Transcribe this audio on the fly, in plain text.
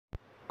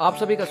आप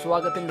सभी का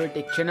स्वागत है एंड्रॉइड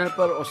टेक चैनल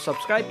पर और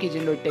सब्सक्राइब कीजिए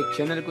एंड्रॉइड टेक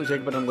चैनल को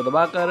रेड बटन को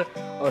दबाकर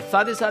और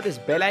साथ ही साथ इस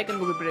बेल आइकन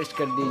को भी प्रेस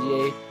कर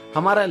दीजिए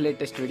हमारा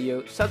लेटेस्ट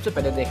वीडियो सबसे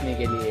पहले देखने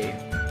के लिए।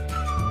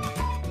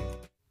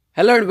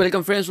 हेलो एंड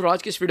वेलकम फ्रेंड्स, और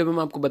आज की इस वीडियो में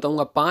मैं आपको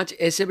बताऊंगा 5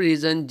 ऐसे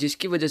रीज़न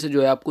जिसकी वजह से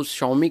जो है आपको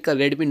Xiaomi का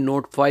Redmi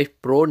Note 5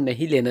 Pro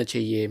नहीं लेना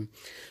चाहिए।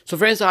 सो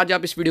फ्रेंड्स, आज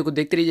आप इस वीडियो को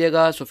देखते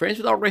रहिएगा। So friends,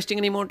 without wasting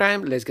any more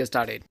time, let's get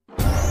started.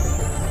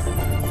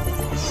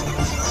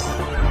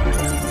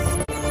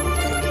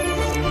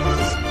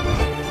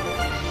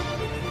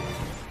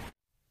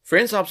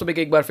 Friends, आप सभी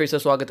का एक बार फिर से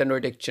स्वागत है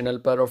एंड्रॉइड टेक चैनल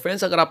पर। और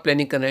फ्रेंड्स, अगर आप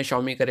प्लानिंग कर रहे हैं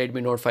Xiaomi का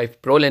Redmi Note 5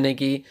 Pro लेने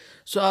की,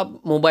 सो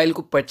आप मोबाइल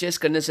को परचेस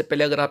करने से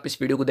पहले अगर आप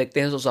इस वीडियो को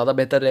देखते हैं तो ज़्यादा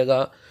बेहतर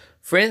रहेगा।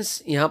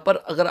 फ्रेंड्स, यहाँ पर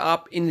अगर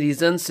आप इन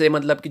रीज़न से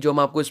मतलब कि जो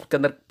मैं आपको इसके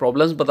अंदर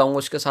प्रॉब्लम्स बताऊंगा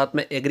उसके साथ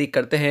में एग्री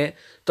करते हैं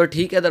तो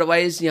ठीक है,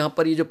 अदरवाइज़ यहाँ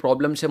पर ये जो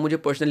प्रॉब्लम्स है मुझे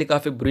पर्सनली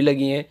काफ़ी बुरी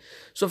लगी हैं।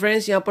 सो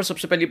फ्रेंड्स, यहाँ पर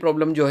सबसे पहली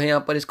प्रॉब्लम जो है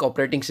यहाँ पर इसका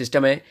ऑपरेटिंग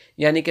सिस्टम है,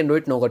 यानी कि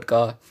एंड्रॉइड नोगट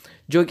का,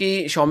 जो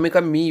कि Xiaomi का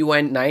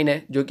MIUI 9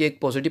 है, जो कि एक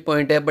पॉजिटिव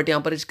पॉइंट है। बट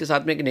यहाँ पर इसके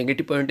साथ में एक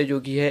नेगेटिव पॉइंट है जो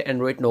कि है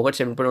एंड्रॉइड नोगट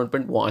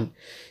 7.1.1।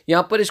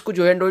 यहाँ पर इसको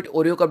जो है एंड्रॉइड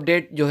ओरियो का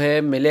अपडेट जो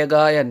है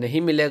मिलेगा या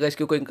नहीं मिलेगा,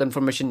 इसकी कोई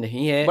कंफर्मेशन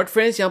नहीं है। बट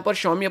फ्रेंड्स, यहाँ पर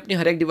Xiaomi अपनी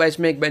हर एक डिवाइस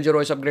में एक मेजर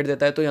OS अपडेट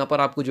देता है, तो यहाँ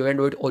पर आपको जो है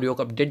एंड्रॉइड ओरियो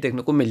का अपडेट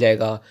देखने को मिल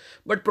जाएगा।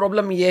 बट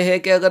प्रॉब्लम ये है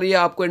कि अगर ये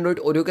आपको एंड्रॉइड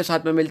ओरियो के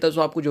साथ में मिलता है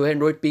तो आपको जो है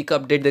एंड्रॉइड पी का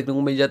अपडेट देखने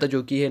को मिल जाता है,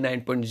 जो कि है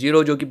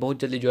 9.0, जो कि बहुत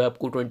जल्दी जो है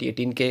आपको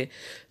 2018 के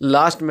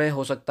लास्ट में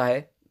हो सकता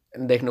है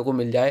देखने को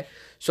मिल जाए।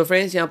 सो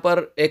फ्रेंड्स, यहाँ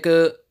पर एक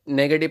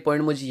नेगेटिव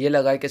पॉइंट मुझे ये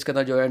लगा है कि इसके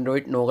अंदर जो है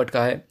एंड्रॉइड नोगट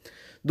का है।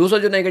 दूसरा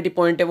जो नेगेटिव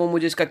पॉइंट है वो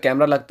मुझे इसका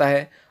कैमरा लगता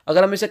है।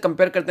 अगर हम इसे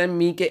कंपेयर करते हैं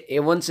मी के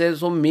A1 से,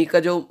 तो मी का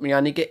जो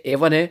यानी कि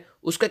A1 है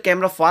उसका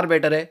कैमरा फार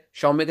बेटर है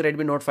Xiaomi के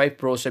Redmi Note 5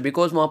 Pro से,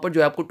 बिकॉज वहाँ पर जो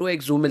है आपको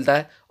 2x जूम मिलता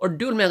है और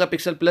dual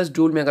megapixel plus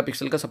dual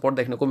megapixel का सपोर्ट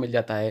देखने को मिल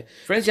जाता है।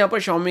 फ्रेंड्स, यहाँ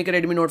पर Xiaomi के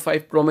Redmi Note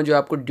 5 Pro में जो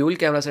आपको ड्यूल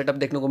कैमरा सेटअप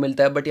देखने को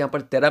मिलता है, बट यहाँ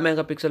पर 13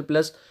 मेगापिक्सल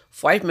प्लस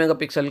 5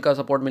 मेगापिक्सल का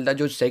सपोर्ट मिलता है।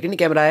 जो सेकंड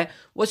कैमरा है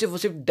वो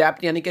सिर्फ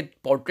डेप्थ यानी कि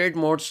पोर्ट्रेट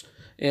मोड्स,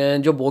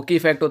 जो बोकी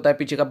इफेक्ट होता है,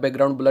 पीछे का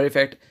बैकग्राउंड ब्लर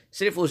इफेक्ट,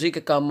 सिर्फ उसी के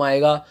काम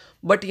आएगा।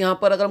 बट यहाँ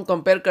पर अगर हम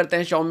कंपेयर करते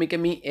हैं Xiaomi के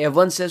Mi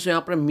A1 से, तो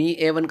यहाँ पर Mi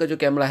A1 का जो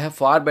कैमरा है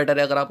फार बेटर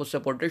है। अगर आप उससे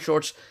पोर्ट्रेट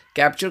शॉट्स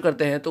कैप्चर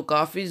करते हैं तो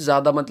काफ़ी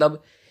ज़्यादा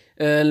मतलब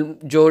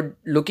जो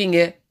लुकिंग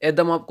है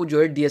एकदम आपको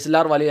जो है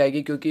DSLR वाली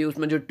आएगी, क्योंकि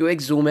उसमें जो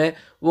 2x जूम है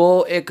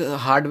वो एक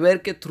हार्डवेयर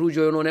के थ्रू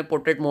जो है उन्होंने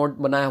पोर्ट्रेट मोड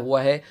बनाया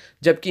हुआ है,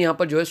 जबकि यहाँ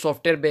पर जो है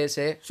सॉफ्टवेयर बेस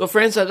है। सो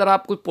फ्रेंड्स, अगर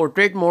आपको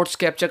पोर्ट्रेट मोड्स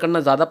कैप्चर करना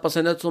ज़्यादा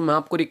पसंद है तो मैं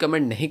आपको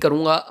रिकमेंड नहीं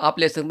करूँगा। आप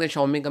ले सकते हैं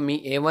Xiaomi का Mi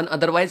A1।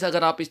 अदरवाइज़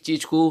अगर आप इस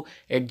चीज़ को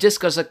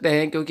एडजस्ट कर सकते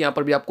हैं, क्योंकि यहाँ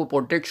पर भी आपको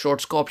पोर्ट्रेट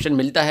शॉट्स का ऑप्शन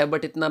मिलता है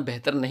बट इतना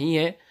बेहतर नहीं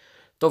है,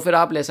 तो फिर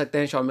आप ले सकते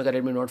हैं Xiaomi का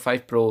Redmi Note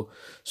 5 Pro।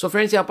 So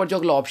friends, यहाँ पर जो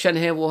अगला ऑप्शन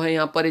है वो है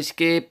यहाँ पर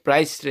इसके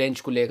प्राइस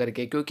रेंज को लेकर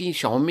के, क्योंकि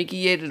Xiaomi की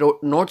ये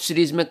नोट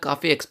सीरीज़ में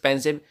काफ़ी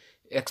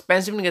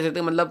एक्सपेंसिव नहीं कह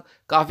सकते, मतलब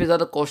काफ़ी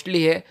ज़्यादा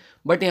कॉस्टली है।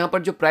 बट यहाँ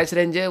पर जो प्राइस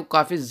रेंज है वो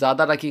काफ़ी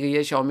ज़्यादा रखी गई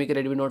है Xiaomi के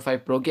Redmi Note 5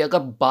 Pro की। अगर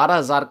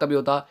 12,000 का भी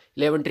होता,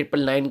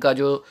 11,999 का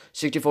जो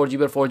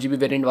 64GB और 4GB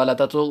वेरिएंट वाला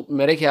था, तो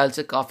मेरे ख्याल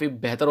से काफ़ी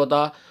बेहतर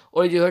होता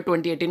और जो है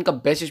 2018 का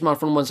बेस्ट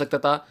स्मार्टफोन बन सकता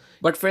था।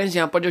 बट फ्रेंड्स,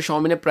 यहाँ पर जो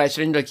Xiaomi ने प्राइस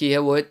रेंज रखी है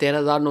वो है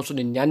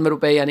 13,999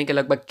 रुपये, यानी कि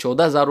लगभग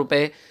 14,000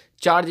 रुपये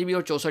 4GB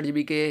और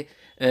 64GB के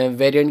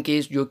वेरिएंट की,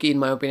 जो कि इन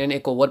माय ओपिनियन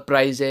एक ओवर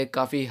प्राइस है,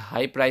 काफ़ी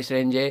हाई प्राइस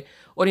रेंज है।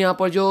 और यहाँ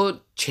पर जो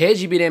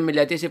 6GB रैम मिल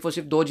जाती है, सिर्फ और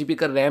सिर्फ 2GB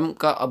का रैम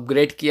का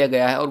अपग्रेड किया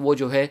गया है, और वो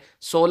जो है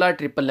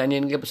 16,999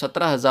 यानी कि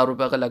 17,000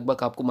 रुपये का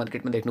लगभग आपको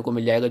मार्केट में देखने को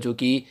मिल जाएगा, जो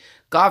कि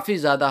काफ़ी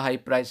ज़्यादा हाई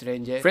प्राइस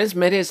रेंज है। फ्रेंड्स,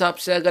 मेरे हिसाब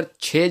से अगर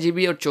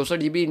 6GB और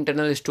 64GB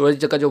इंटरनल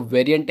स्टोरेज का जो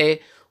वेरियंट है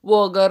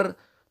वो अगर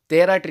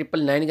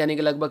 13,999 यानी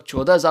कि लगभग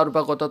 14,000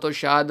 रुपये का होता तो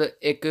शायद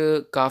एक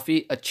काफ़ी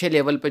अच्छे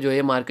लेवल पे जो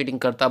है मार्केटिंग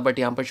करता। बट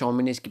यहाँ पर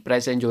Xiaomi ने इसकी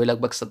प्राइस रेंज जो है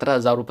लगभग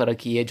 17,000 रुपये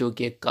रखी है, जो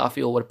कि एक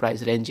काफ़ी ओवर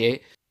प्राइस रेंज है।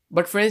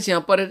 बट फ्रेंड्स,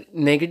 यहाँ पर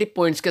नेगेटिव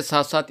पॉइंट्स के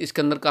साथ साथ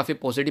इसके अंदर काफ़ी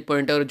पॉजिटिव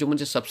पॉइंट है, और जो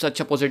मुझे सबसे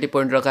अच्छा पॉजिटिव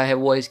पॉइंट रखा है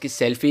वो है इसकी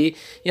सेल्फी।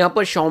 यहाँ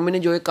पर Xiaomi ने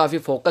जो है काफ़ी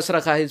फोकस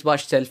रखा है इस बार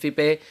सेल्फी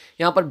पे।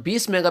 यहाँ पर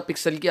 20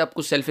 मेगापिक्सल की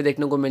आपको सेल्फी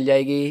देखने को मिल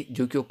जाएगी,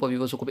 जो कि ओप्पो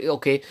वीवो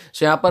ओके।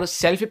 सो यहाँ पर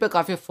सेल्फी पे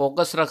काफ़ी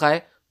फोकस रखा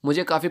है,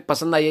 मुझे काफ़ी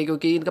पसंद आई है,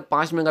 क्योंकि इनका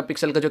 5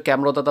 मेगापिक्सल का जो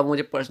कैमरा होता था वो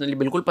मुझे पर्सनली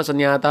बिल्कुल पसंद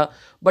नहीं आया था।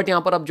 बट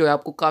यहाँ पर अब जो है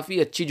आपको काफ़ी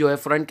अच्छी जो है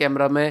फ्रंट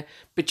कैमरा में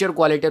पिक्चर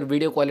क्वालिटी और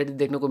वीडियो क्वालिटी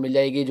देखने को मिल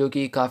जाएगी, जो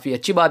कि काफ़ी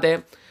अच्छी बात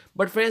है।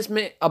 बट फ्रेंड्स,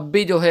 मैं अब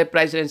भी जो है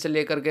प्राइस रेंज से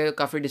लेकर के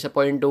काफ़ी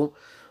डिसअपॉइंट हूँ।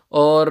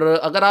 और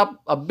अगर आप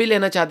अब भी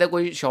लेना चाहते हैं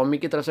कोई Xiaomi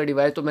की तरफ से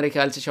डिवाइस, तो मेरे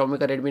ख्याल से Xiaomi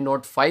का Redmi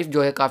Note 5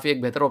 जो है काफ़ी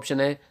एक बेहतर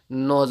ऑप्शन है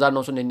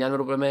 9,999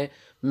 रुपये में।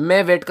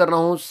 मैं वेट कर रहा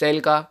हूँ सेल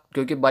का,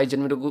 क्योंकि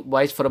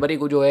 22 फरवरी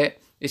को जो है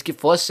इसकी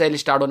फर्स्ट सेल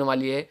स्टार्ट होने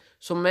वाली है।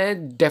 सो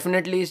मैं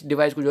डेफिनेटली इस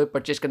डिवाइस को जो है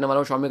परचेस करने वाला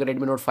हूँ Xiaomi का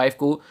Redmi Note 5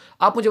 को।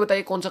 आप मुझे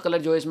बताइए कौन सा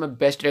कलर जो है इसमें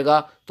बेस्ट रहेगा,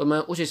 तो मैं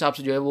उस हिसाब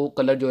से जो है वो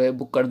कलर जो है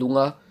बुक कर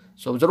दूंगा।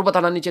 सो ज़रूर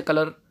बताना नीचे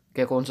कलर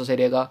क्या कौन सा सही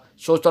रहेगा।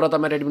 सोच तो रहा था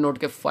मैं Redmi Note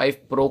के 5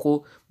 Pro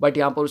को, बट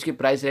यहाँ पर उसकी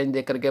प्राइस रेंज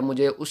देख करके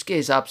मुझे उसके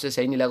हिसाब से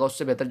सही नहीं लगा।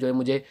 उससे बेहतर जो है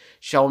मुझे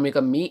Xiaomi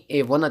का Mi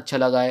A1 अच्छा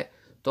लगा है।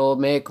 तो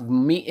मैं एक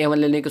मी A1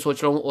 लेने की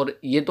सोच रहा हूँ और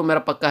ये तो मेरा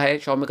पक्का है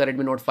Xiaomi का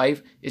Redmi Note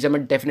 5, इसे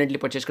मैं डेफिनेटली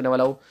परचेज करने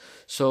वाला हूँ।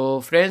 सो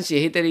फ्रेंड्स,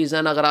 यही थे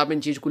रीज़न। अगर आप इन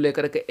चीज़ को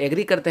लेकर के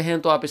एग्री करते हैं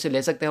तो आप इसे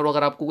ले सकते हैं, और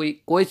अगर आपको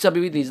कोई सा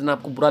भी रीज़न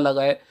आपको बुरा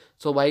लगा है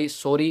तो भाई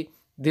सॉरी,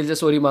 दिल से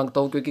सॉरी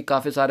मांगता हूँ, क्योंकि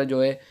काफ़ी सारे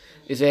जो है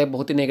इसे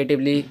बहुत ही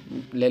नेगेटिवली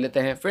ले लेते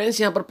हैं। फ्रेंड्स,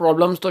 यहाँ पर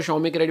प्रॉब्लम्स तो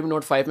Xiaomi के Redmi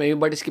Note 5 में भी,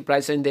 बट इसकी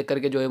प्राइस रेंज देख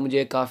करके जो है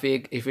मुझे काफ़ी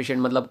एक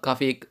एफिशिएंट, मतलब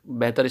काफ़ी एक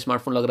बेहतर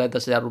स्मार्टफोन लग रहा है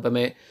 10,000 रुपये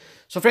में।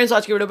 सो फ्रेंड्स,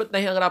 आज की वीडियो में इतना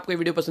ही। अगर आपको ये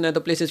वीडियो पसंद है तो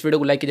प्लीज़ इस वीडियो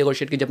को लाइक कीजिएगा और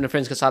शेयर कीजिए अपने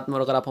फ्रेंड्स के साथ में।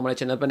 और अगर आप हमारे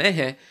चैनल पर नए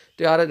हैं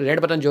तो यार रेड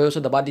बटन जो है उसे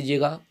दबा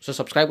दीजिएगा, उसे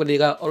सब्सक्राइब कर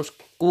दीजिएगा, और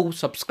उसको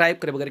सब्सक्राइब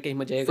करे बगैर कहीं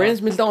मत जाइएगा।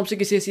 फ्रेंड्स, मिलता हूँ आपसे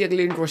किसी ऐसी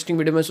अगली इंटरेस्टिंग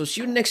वीडियो में। सो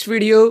सी you next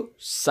video,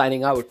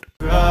 signing out.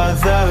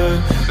 Brother,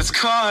 it's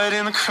caught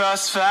in the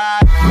crossfire.